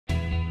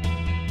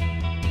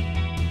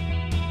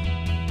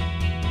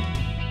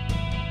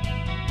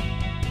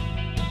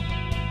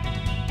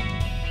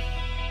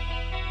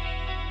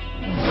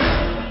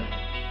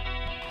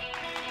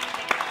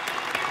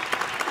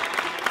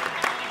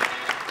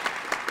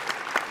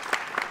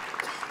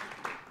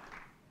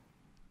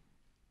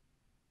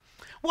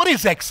What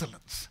is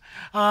excellence?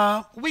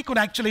 We could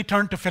actually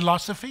turn to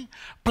philosophy.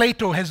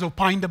 Plato has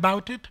opined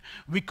about it.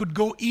 We could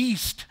go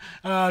east.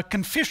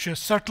 Confucius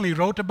certainly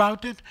wrote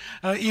about it.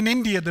 In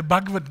India, the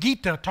Bhagavad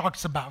Gita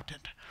talks about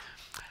it.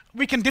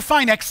 We can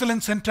define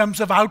excellence in terms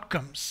of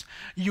outcomes.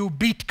 You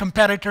beat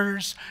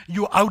competitors,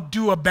 you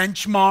outdo a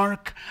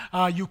benchmark,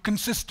 you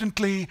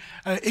consistently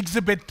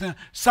exhibit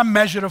some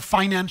measure of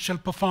financial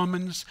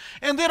performance,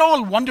 and they're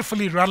all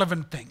wonderfully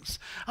relevant things.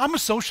 I'm a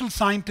social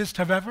scientist,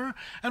 however,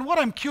 and what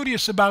I'm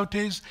curious about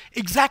is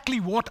exactly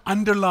what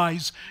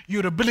underlies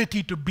your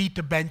ability to beat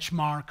a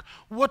benchmark,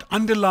 what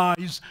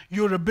underlies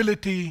your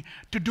ability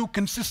to do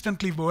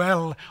consistently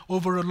well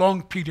over a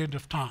long period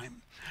of time.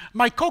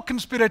 My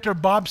co-conspirator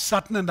Bob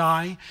Sutton and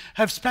I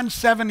have spent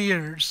 7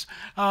 years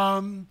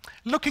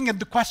looking at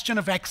the question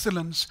of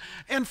excellence.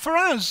 And for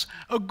us,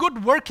 a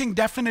good working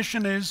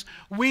definition is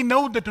we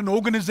know that an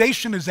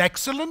organization is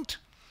excellent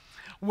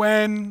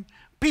when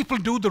people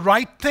do the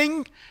right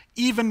thing,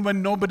 even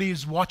when nobody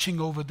is watching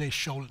over their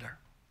shoulder.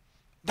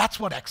 That's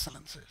what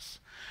excellence is.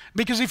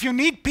 Because if you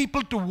need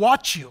people to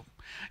watch you,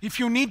 if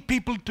you need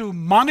people to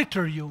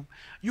monitor you,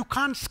 you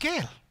can't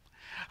scale.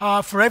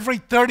 For every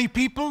 30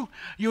 people,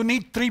 you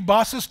need 3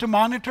 bosses to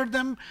monitor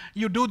them.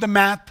 You do the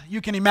math,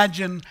 you can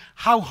imagine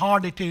how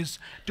hard it is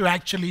to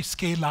actually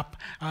scale up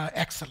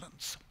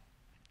excellence.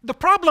 The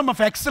problem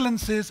of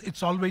excellence is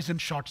it's always in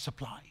short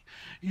supply.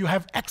 You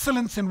have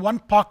excellence in one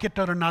pocket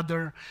or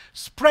another.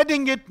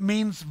 Spreading it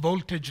means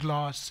voltage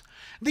loss.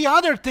 The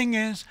other thing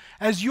is,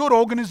 as your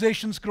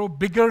organizations grow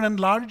bigger and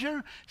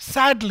larger,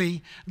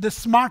 sadly, the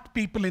smart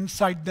people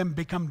inside them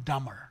become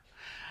dumber.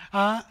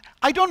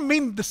 I don't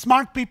mean the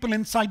smart people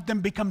inside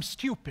them become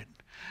stupid.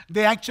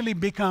 They actually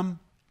become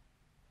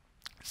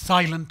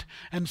silent,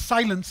 and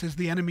silence is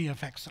the enemy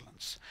of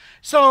excellence.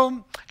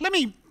 So let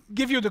me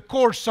give you the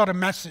core sort of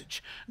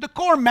message. The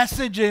core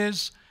message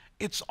is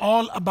it's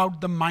all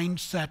about the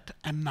mindset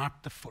and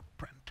not the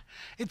footprint.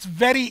 It's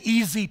very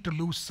easy to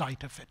lose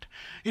sight of it.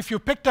 If you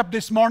picked up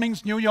this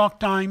morning's New York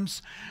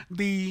Times,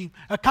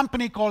 a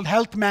company called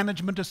Health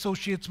Management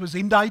Associates was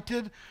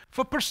indicted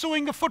for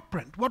pursuing a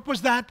footprint. What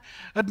was that?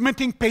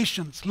 Admitting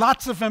patients,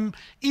 lots of them,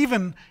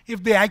 even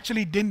if they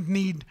actually didn't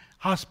need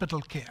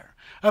hospital care.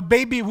 A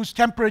baby whose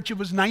temperature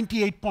was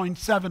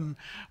 98.7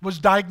 was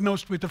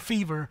diagnosed with a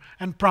fever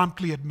and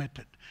promptly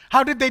admitted.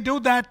 How did they do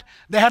that?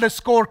 They had a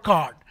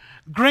scorecard.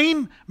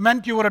 Green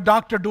meant you were a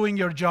doctor doing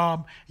your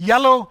job.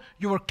 Yellow,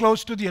 you were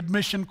close to the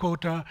admission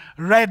quota.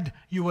 Red,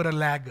 you were a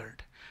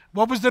laggard.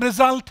 What was the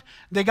result?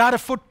 They got a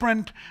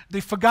footprint.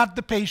 They forgot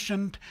the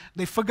patient.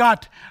 They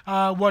forgot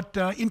what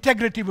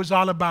integrity was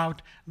all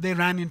about. They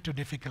ran into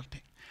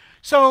difficulty.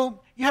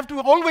 So you have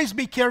to always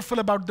be careful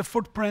about the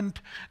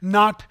footprint,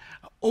 not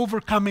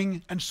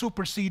overcoming and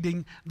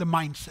superseding the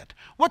mindset.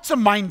 What's a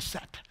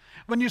mindset?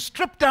 When you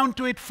strip down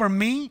to it, for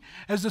me,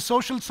 as a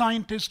social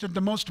scientist at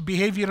the most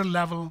behavioral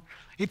level,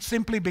 it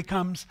simply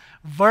becomes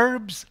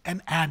verbs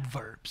and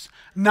adverbs,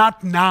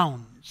 not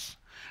nouns.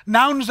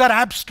 Nouns are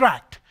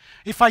abstract.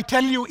 If I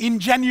tell you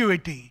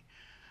ingenuity,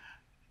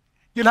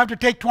 you'll have to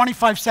take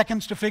 25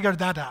 seconds to figure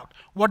that out.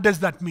 What does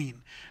that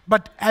mean?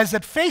 But as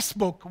at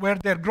Facebook, where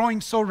they're growing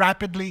so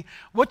rapidly,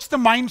 what's the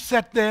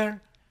mindset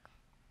there?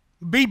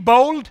 Be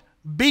bold,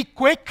 be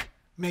quick,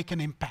 make an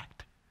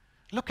impact.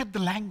 Look at the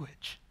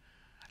language.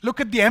 Look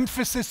at the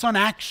emphasis on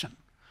action.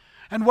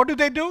 And what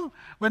do?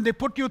 When they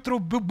put you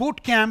through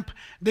boot camp,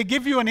 they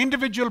give you an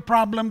individual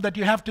problem that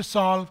you have to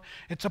solve.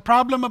 It's a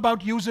problem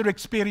about user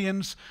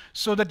experience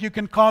so that you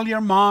can call your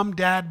mom,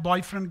 dad,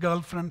 boyfriend,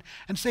 girlfriend,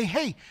 and say,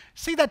 hey,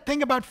 see that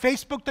thing about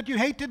Facebook that you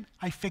hated?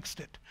 I fixed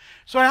it.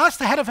 So I asked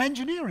the head of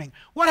engineering,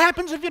 what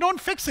happens if you don't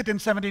fix it in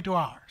 72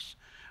 hours?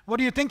 What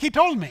do you think he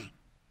told me?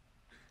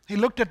 He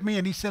looked at me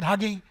and he said,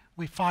 Huggy,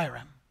 we fire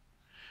him.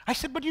 I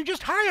said, but you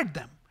just hired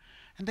them.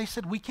 And they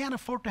said, we can't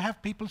afford to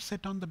have people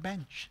sit on the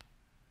bench.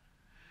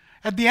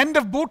 At the end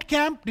of boot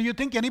camp, do you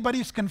think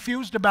anybody's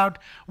confused about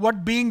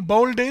what being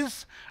bold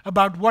is,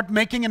 about what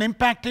making an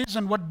impact is,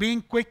 and what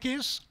being quick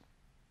is?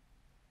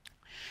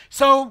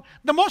 So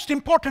the most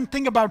important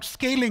thing about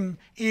scaling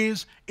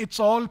is it's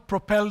all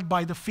propelled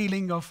by the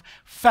feeling of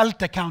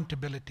felt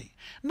accountability.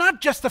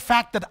 Not just the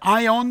fact that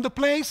I own the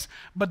place,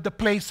 but the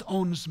place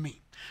owns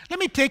me. Let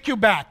me take you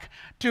back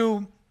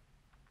to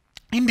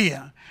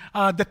India,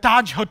 the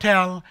Taj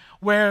Hotel,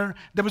 where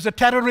there was a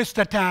terrorist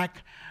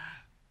attack.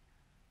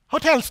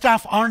 Hotel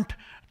staff aren't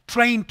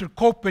trained to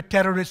cope with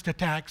terrorist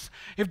attacks.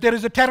 If there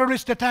is a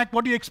terrorist attack,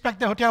 what do you expect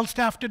the hotel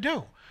staff to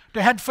do?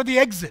 To head for the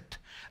exit.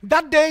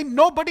 That day,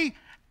 nobody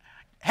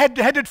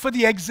headed for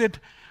the exit.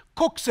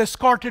 Cooks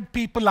escorted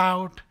people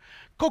out.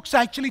 Cooks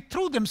actually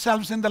threw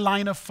themselves in the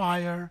line of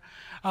fire.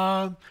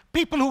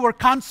 People who were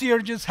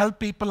concierges helped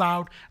people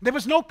out. There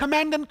was no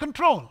command and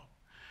control.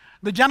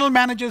 The general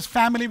manager's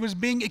family was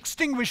being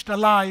extinguished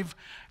alive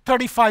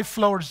 35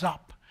 floors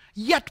up.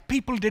 Yet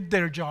people did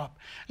their job.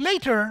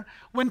 Later,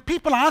 when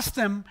people asked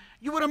them,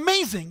 you were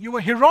amazing, you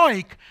were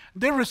heroic,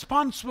 their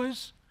response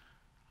was,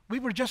 We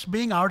were just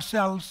being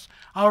ourselves,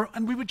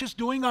 and we were just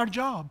doing our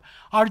job.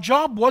 Our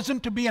job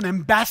wasn't to be an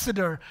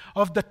ambassador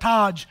of the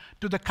Taj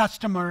to the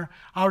customer.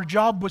 Our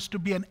job was to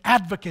be an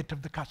advocate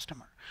of the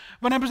customer.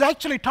 When I was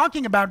actually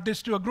talking about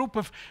this to a group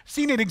of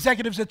senior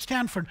executives at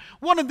Stanford,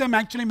 one of them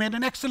actually made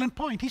an excellent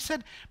point. He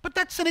said, but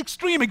that's an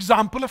extreme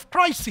example of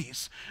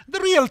crises. The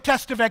real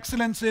test of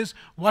excellence is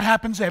what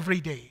happens every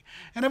day.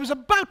 And I was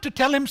about to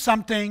tell him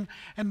something,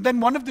 and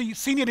then one of the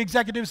senior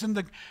executives in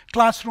the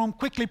classroom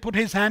quickly put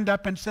his hand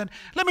up and said,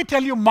 let me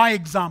tell you my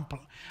example.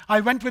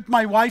 I went with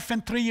my wife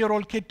and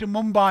 3-year-old kid to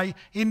Mumbai,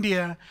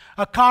 India.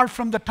 A car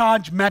from the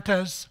Taj met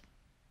us.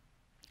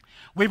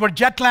 We were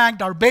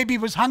jet-lagged, our baby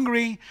was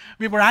hungry,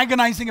 we were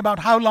agonizing about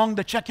how long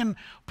the check-in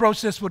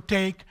process would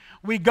take.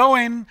 We go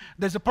in,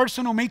 there's a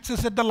person who meets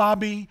us at the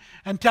lobby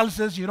and tells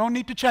us, you don't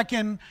need to check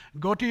in,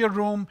 go to your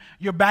room,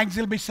 your bags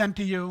will be sent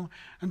to you.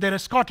 And they're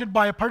escorted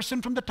by a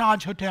person from the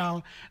Taj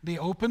Hotel. They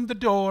open the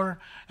door,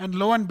 and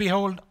lo and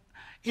behold,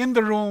 in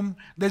the room,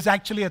 there's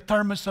actually a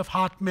thermos of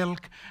hot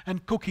milk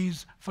and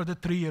cookies for the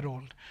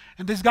 3-year-old.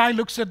 And this guy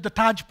looks at the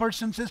Taj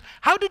person and says,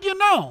 how did you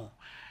know?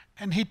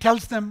 And he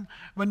tells them,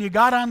 when you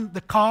got on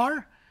the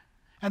car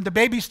and the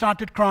baby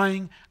started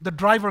crying, the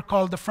driver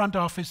called the front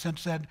office and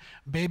said,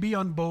 baby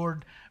on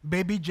board,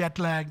 baby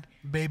jet-lagged,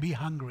 baby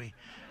hungry.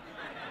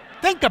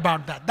 Think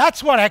about that.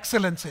 That's what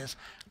excellence is.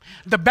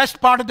 The best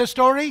part of the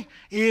story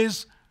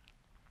is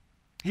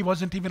he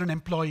wasn't even an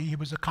employee, he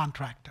was a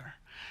contractor.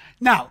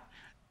 Now,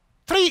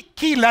 3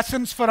 key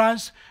lessons for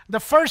us.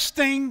 The first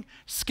thing,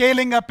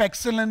 scaling up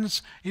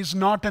excellence is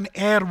not an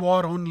air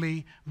war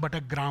only, but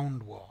a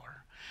ground war.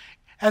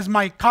 As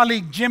my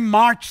colleague Jim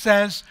March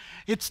says,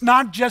 it's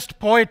not just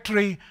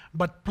poetry,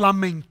 but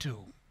plumbing too.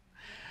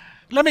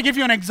 Let me give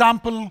you an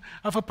example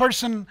of a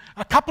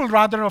couple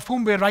rather, of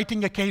whom we're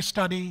writing a case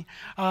study.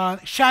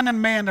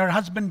 Shannon May and her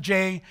husband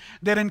Jay,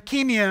 they're in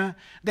Kenya.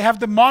 They have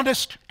the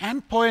modest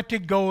and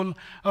poetic goal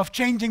of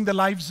changing the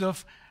lives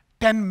of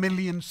 10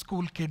 million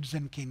school kids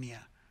in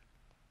Kenya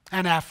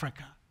and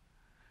Africa.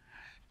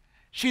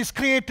 She's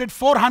created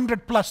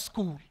 400 plus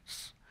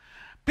schools.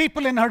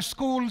 People in her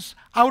schools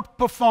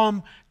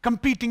outperform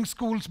competing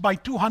schools by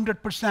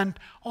 200%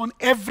 on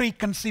every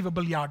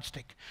conceivable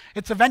yardstick.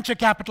 It's a venture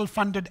capital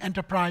funded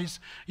enterprise.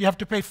 You have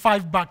to pay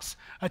 $5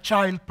 a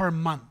child per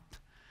month.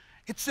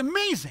 It's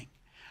amazing.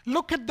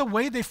 Look at the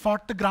way they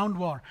fought the ground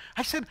war.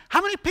 I said,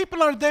 how many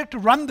people are there to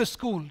run the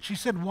school? She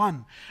said,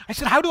 1. I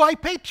said, how do I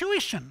pay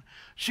tuition?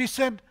 She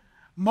said,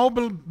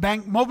 mobile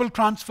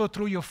transfer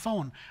through your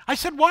phone. I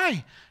said,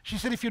 why? She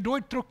said, if you do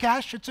it through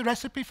cash, it's a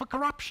recipe for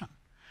corruption.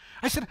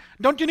 I said,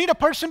 don't you need a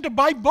person to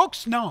buy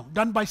books? No,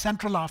 done by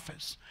central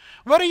office.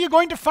 Where are you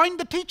going to find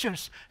the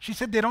teachers? She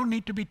said, they don't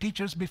need to be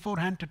teachers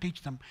beforehand to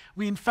teach them.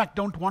 We, in fact,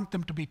 don't want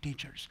them to be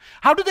teachers.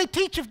 How do they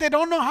teach if they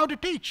don't know how to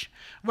teach?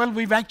 Well,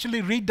 we've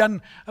actually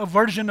redone a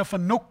version of a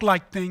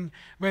Nook-like thing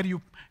where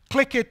you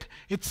click it,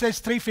 it says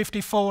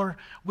 354.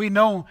 We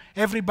know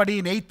everybody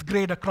in 8th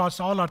grade across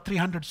all our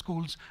 300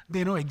 schools,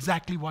 they know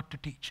exactly what to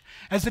teach.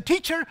 As a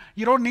teacher,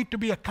 you don't need to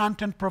be a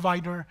content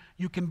provider.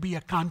 You can be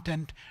a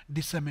content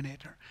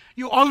disseminator.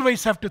 You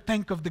always have to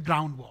think of the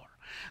ground war.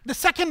 The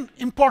second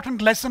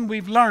important lesson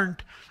we've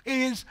learned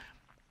is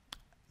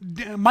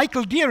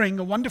Michael Deering,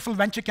 a wonderful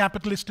venture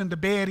capitalist in the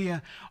Bay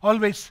Area,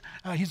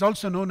 he's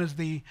also known as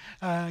the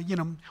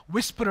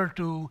whisperer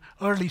to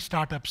early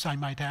startups, I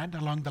might add,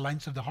 along the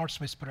lines of the horse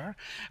whisperer.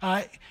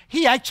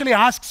 He actually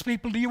asks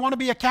people, do you want to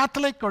be a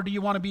Catholic or do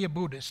you want to be a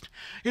Buddhist?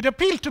 It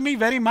appealed to me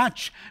very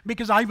much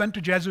because I went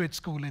to Jesuit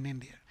school in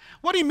India.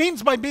 What he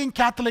means by being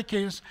Catholic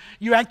is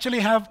you actually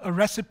have a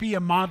recipe,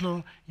 a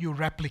model, you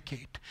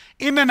replicate.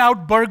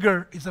 In-N-Out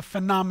Burger is a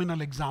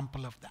phenomenal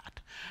example of that.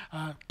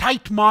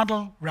 Tight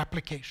model,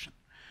 replication.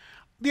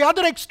 The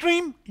other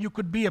extreme, you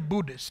could be a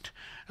Buddhist.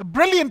 A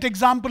brilliant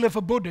example of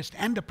a Buddhist,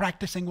 and a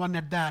practicing one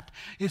at that,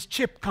 is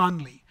Chip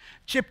Conley.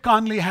 Chip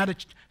Conley had a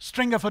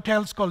string of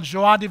hotels called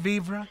Joie de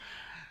Vivre,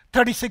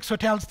 36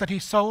 hotels that he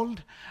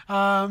sold.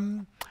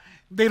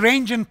 They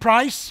range in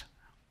price,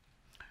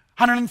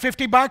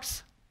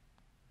 $150,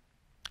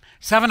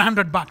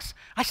 $700.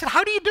 I said,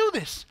 how do you do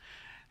this?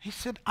 He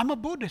said, I'm a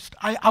Buddhist.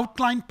 I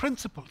outline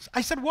principles.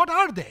 I said, what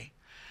are they?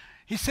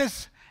 He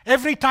says,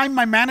 every time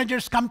my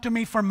managers come to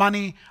me for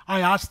money, I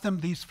ask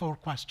them these 4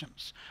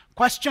 questions.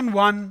 Question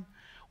 1,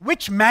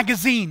 which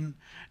magazine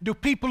do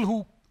people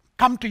who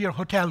come to your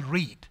hotel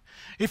read?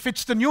 If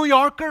it's the New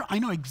Yorker, I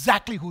know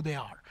exactly who they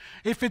are.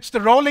 If it's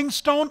the Rolling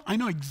Stone, I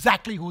know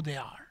exactly who they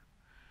are.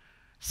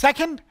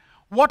 Second,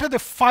 what are the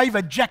 5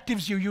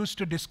 adjectives you use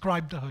to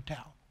describe the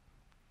hotel?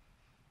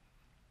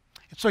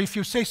 So if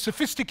you say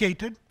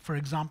sophisticated, for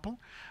example,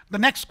 the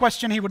next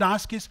question he would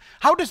ask is,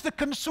 how does the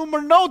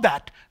consumer know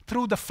that?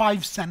 Through the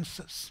 5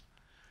 senses.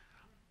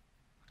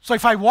 So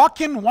if I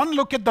walk in, one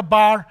look at the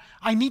bar,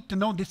 I need to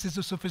know this is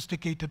a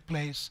sophisticated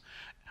place.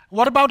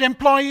 What about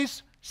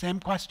employees?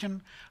 Same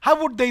question.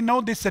 How would they know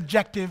this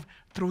adjective?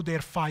 Through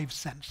their 5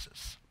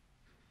 senses.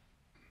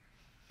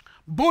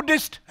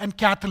 Buddhist and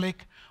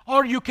Catholic,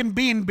 or you can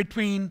be in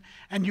between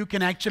and you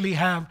can actually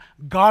have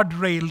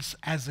guardrails,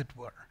 as it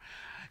were.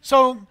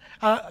 So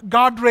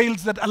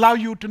guardrails that allow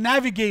you to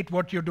navigate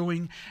what you're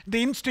doing.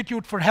 The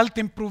Institute for Health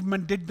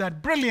Improvement did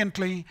that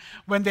brilliantly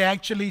when they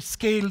actually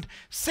scaled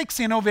 6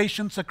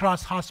 innovations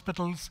across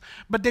hospitals.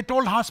 But they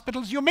told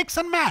hospitals, you mix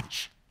and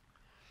match.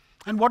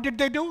 And what did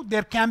they do?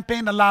 Their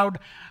campaign allowed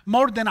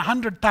more than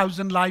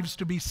 100,000 lives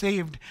to be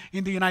saved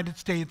in the United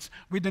States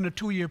within a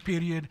 2-year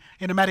period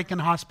in American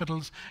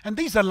hospitals. And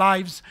these are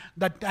lives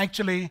that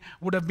actually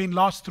would have been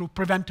lost through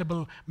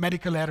preventable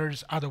medical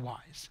errors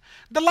otherwise.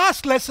 The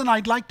last lesson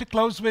I'd like to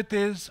close with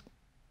is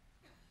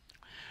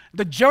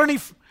the journey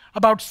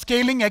about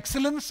scaling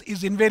excellence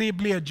is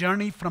invariably a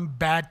journey from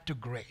bad to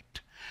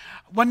great.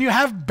 When you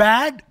have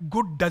bad,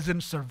 good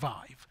doesn't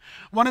survive.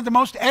 One of the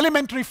most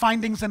elementary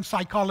findings in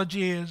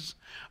psychology is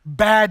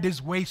bad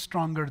is way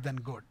stronger than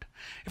good.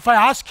 If I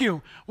ask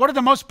you, what are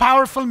the most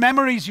powerful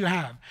memories you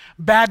have?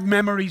 Bad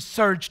memories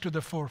surge to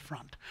the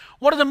forefront.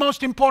 What are the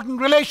most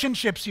important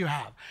relationships you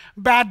have?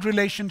 Bad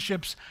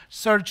relationships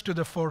surge to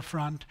the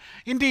forefront.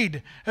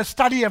 Indeed, a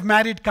study of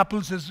married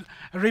couples has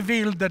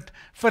revealed that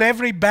for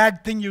every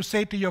bad thing you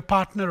say to your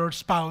partner or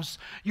spouse,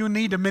 you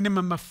need a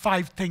minimum of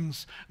 5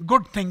 things,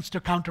 good things, to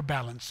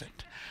counterbalance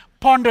it.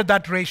 Ponder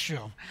that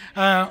ratio.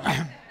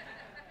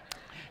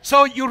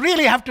 So you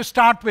really have to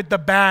start with the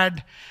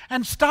bad.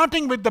 And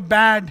starting with the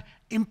bad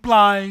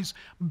implies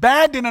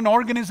bad in an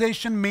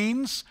organization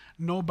means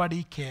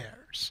nobody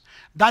cares.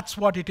 That's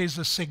what it is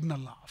a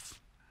signal of.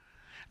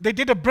 They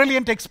did a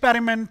brilliant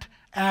experiment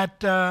in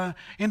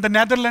the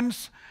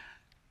Netherlands.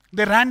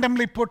 They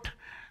randomly put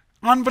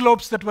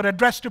envelopes that were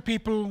addressed to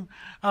people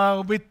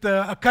with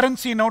a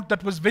currency note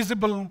that was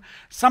visible.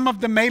 Some of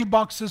the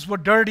mailboxes were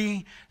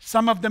dirty.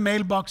 Some of the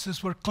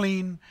mailboxes were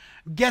clean.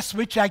 Guess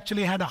which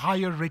actually had a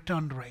higher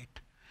return rate?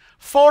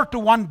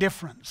 4-to-1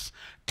 difference.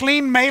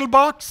 Clean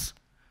mailbox,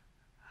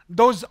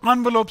 those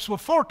envelopes were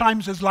 4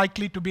 times as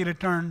likely to be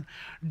returned.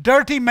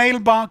 Dirty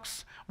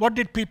mailbox, what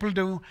did people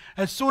do?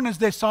 As soon as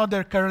they saw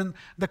the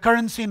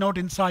currency note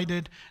inside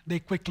it, they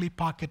quickly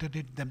pocketed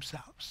it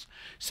themselves.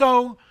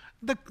 So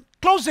the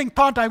closing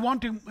thought I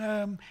want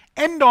to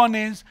end on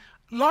is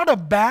a lot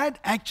of bad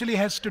actually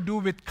has to do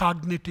with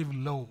cognitive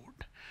load.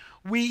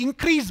 We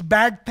increase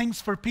bad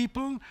things for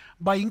people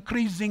by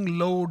increasing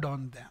load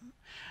on them.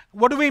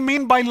 What do we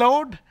mean by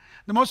load?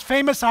 The most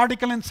famous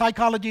article in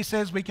psychology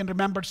says we can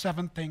remember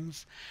 7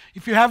 things.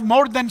 If you have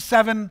more than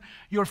 7,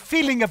 your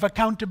feeling of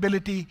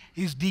accountability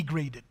is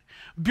degraded.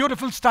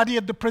 Beautiful study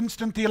at the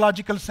Princeton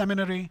Theological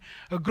Seminary.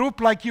 A group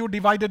like you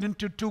divided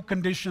into 2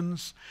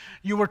 conditions.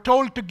 You were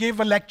told to give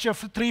a lecture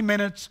for 3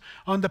 minutes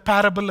on the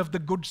parable of the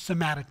Good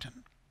Samaritan.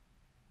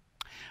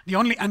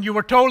 And you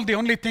were told the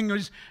only thing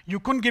was you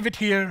couldn't give it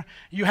here.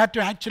 You had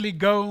to actually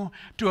go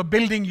to a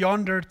building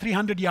yonder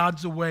 300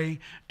 yards away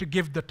to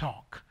give the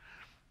talk.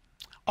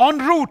 En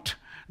route,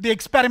 the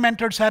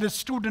experimenters had a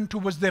student who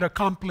was their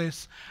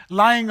accomplice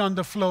lying on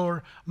the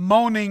floor,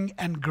 moaning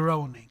and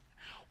groaning.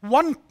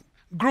 One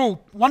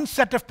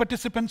set of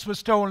participants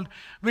was told,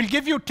 we'll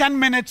give you 10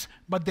 minutes,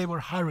 but they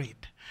were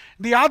hurried.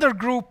 The other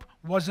group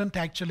wasn't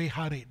actually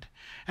hurried.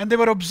 And they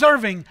were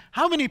observing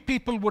how many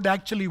people would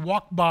actually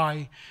walk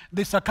by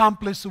this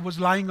accomplice who was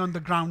lying on the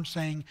ground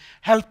saying,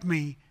 help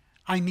me,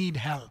 I need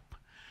help.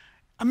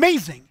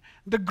 Amazing.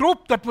 The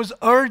group that was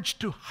urged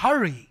to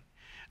hurry,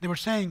 they were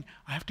saying,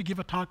 I have to give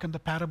a talk on the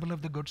parable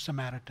of the Good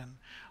Samaritan.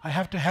 I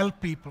have to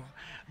help people.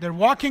 They're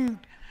walking,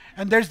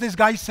 and there's this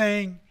guy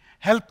saying,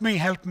 help me,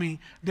 help me.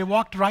 They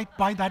walked right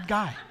by that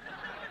guy.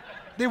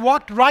 They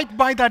walked right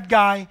by that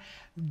guy.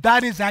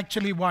 That is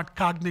actually what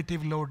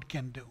cognitive load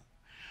can do.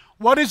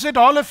 What is it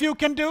all of you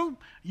can do?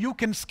 You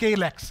can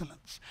scale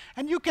excellence.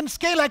 And you can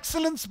scale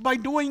excellence by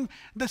doing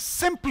the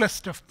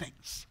simplest of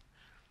things.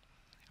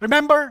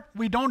 Remember,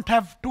 we don't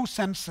have 2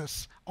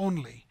 senses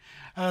only.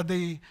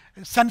 The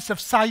sense of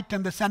sight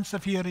and the sense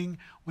of hearing.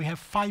 We have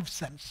 5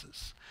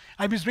 senses.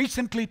 I was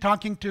recently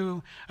talking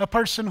to a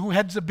person who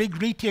heads a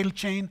big retail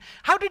chain.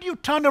 How did you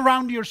turn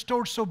around your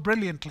store so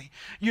brilliantly?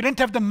 You didn't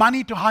have the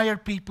money to hire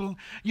people.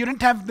 You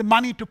didn't have the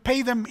money to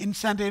pay them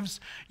incentives.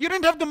 You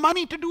didn't have the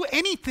money to do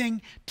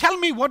anything. Tell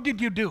me, what did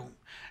you do?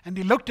 And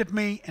he looked at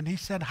me and he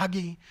said,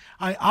 Huggy,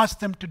 I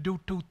asked them to do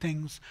 2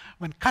 things.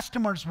 When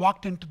customers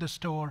walked into the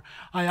store,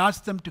 I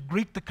asked them to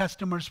greet the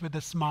customers with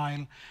a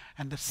smile.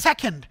 And the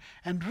second,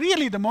 and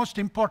really the most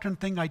important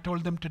thing I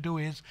told them to do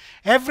is,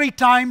 every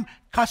time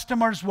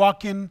customers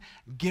walk in,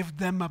 give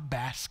them a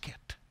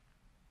basket.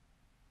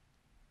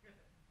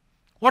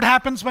 What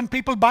happens when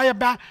people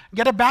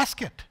get a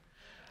basket?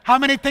 How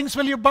many things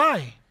will you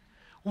buy?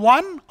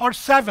 1 or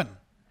 7?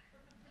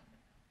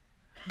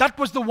 That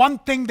was the one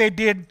thing they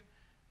did.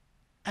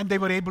 And they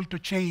were able to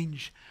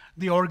change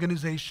the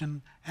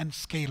organization and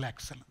scale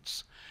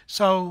excellence.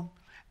 So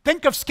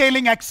think of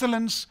scaling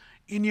excellence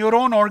in your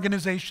own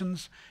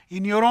organizations,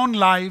 in your own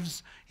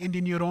lives, and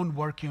in your own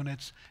work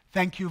units.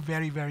 Thank you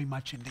very, very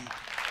much indeed.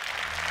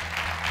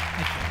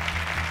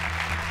 Thank you.